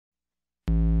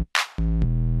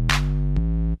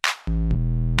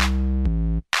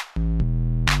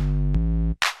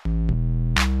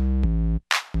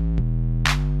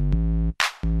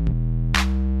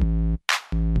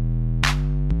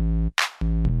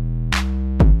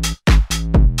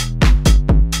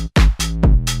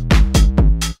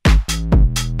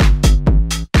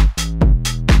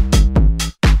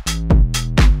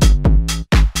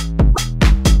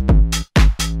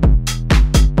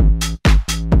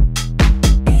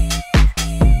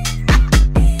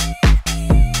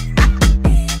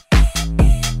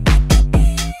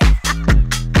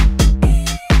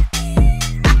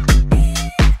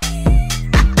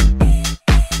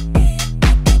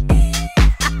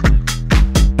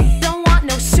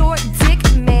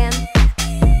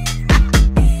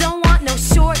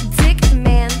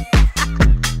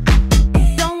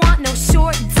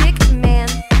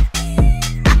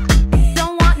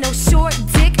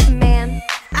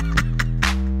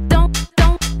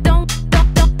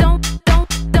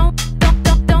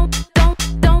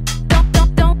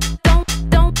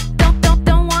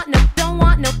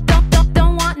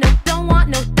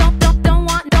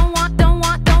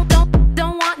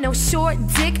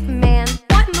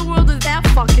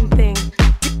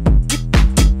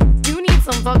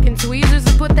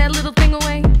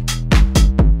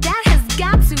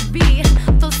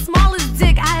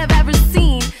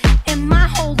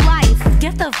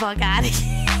fuck out of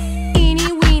here.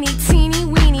 Eeny weeny, teeny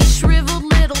weeny, shriveled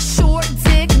little short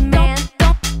dick man.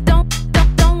 Don't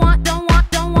want.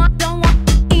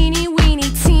 Eeny weeny,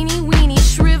 teeny weeny,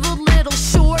 shriveled little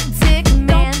short dick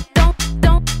man. Don't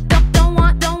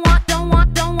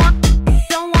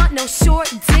want no short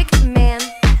dick man.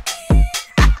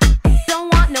 Don't want no short dick man.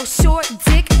 Don't want no short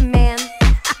dick man.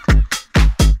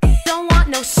 Don't want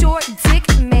no short dick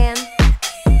man.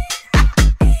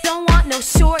 Don't want no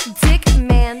short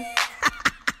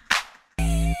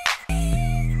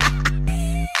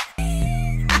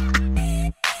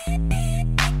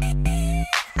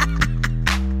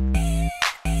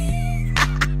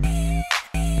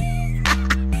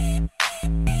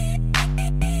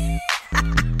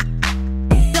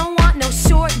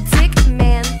dick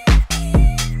man.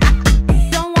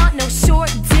 Don't want no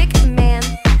short dick man.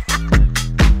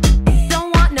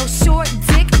 Don't want no short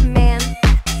dick man.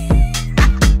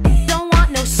 Don't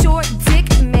want no short dick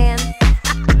man.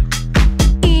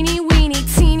 Eeny weeny,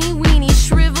 teeny weeny,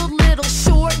 shriveled little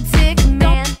short dick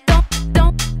man. Don't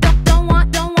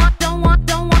want.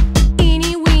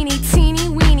 Eeny weeny, teeny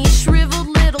weeny, shriveled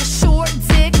little short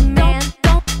dick man.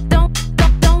 Don't want.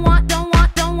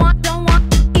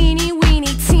 Eeny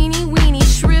weeny, teeny weeny,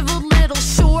 shriveled little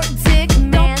short dick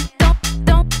man.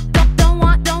 Don't want.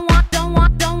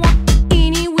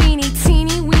 Eeny weeny,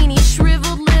 teeny weeny,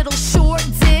 shriveled little short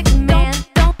dick man.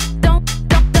 Don't want.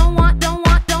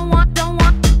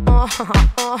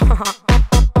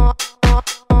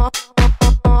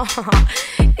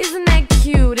 Isn't that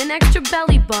cute? An extra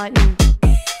belly button.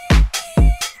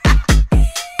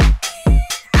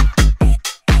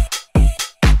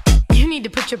 You need to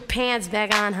put your pants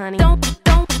back on, honey. Don't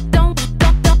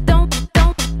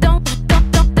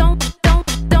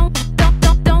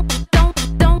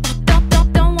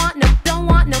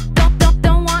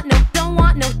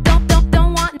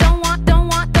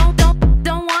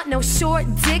want no short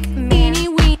dick man.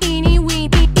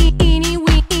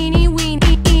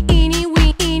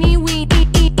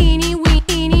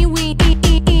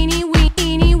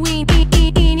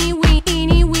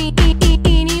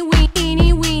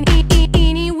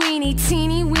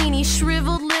 Teeny weeny,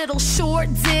 shriveled little short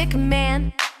dick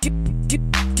man. Do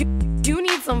you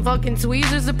need some fucking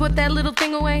tweezers to put that little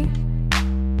thing away?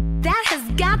 That has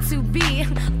got to be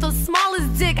the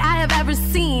smallest dick I have ever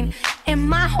seen in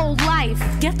my whole life.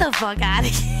 Get the fuck out of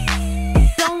here.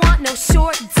 Don't want no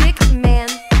short dick man.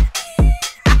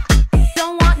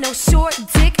 Don't want no short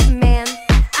dick man.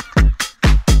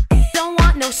 Don't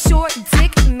want no short dick